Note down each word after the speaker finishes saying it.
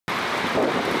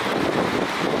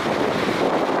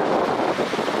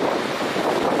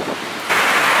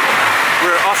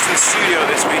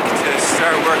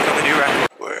start work on the new record.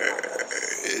 Where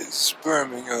is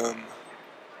Birmingham?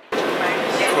 Cool.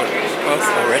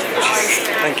 Oh, already.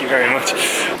 Thank you very much.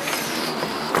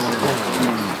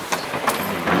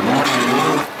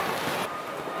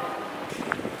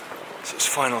 So it's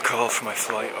final call for my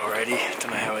flight already.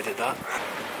 Don't know how I did that.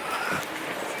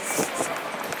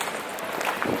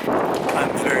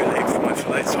 I'm very late for my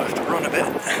flight, so I have to run a bit.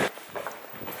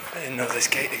 I didn't know this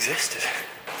gate existed.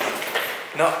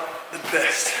 Not the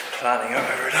best planning I've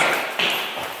ever done.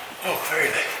 Oh, very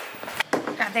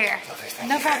late. Ah, there. Lovely,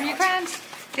 No problem, you can't.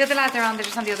 The other lads are on, they're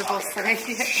just on the other bus. Okay?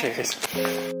 Cheers.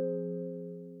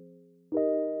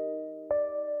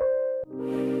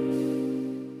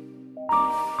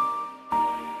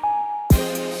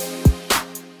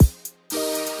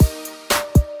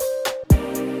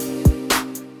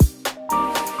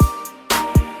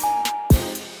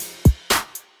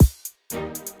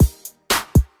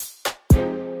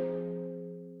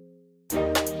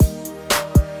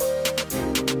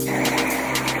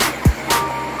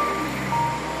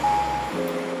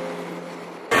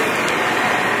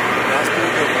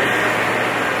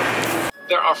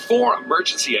 There are 4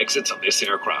 emergency exits on this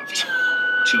aircraft.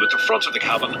 2 at the front of the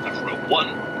cabin at row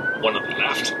 1, 1 on the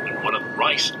left and 1 on the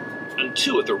right, and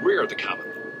 2 at the rear of the cabin.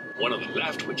 1 on the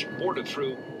left which you boarded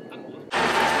through, and 1...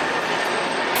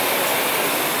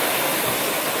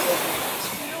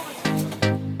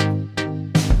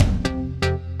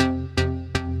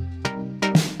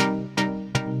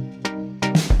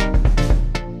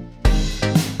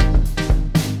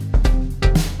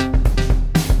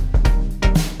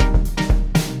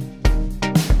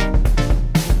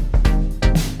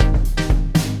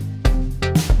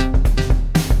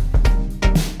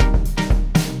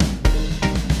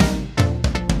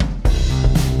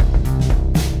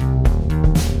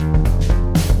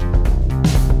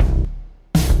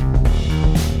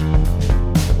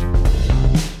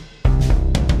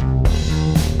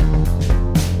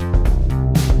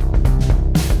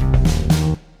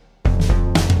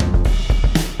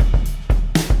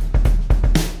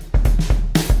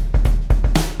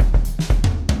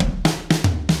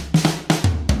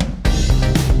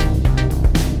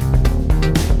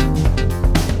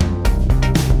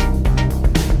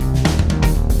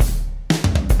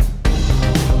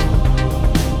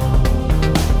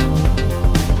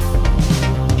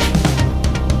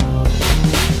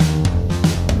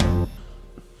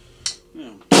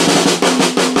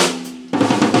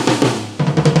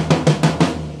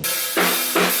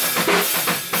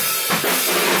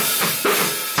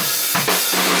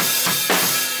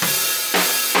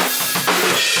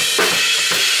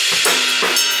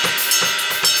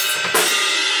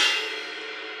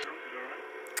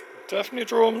 Definitely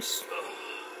drums.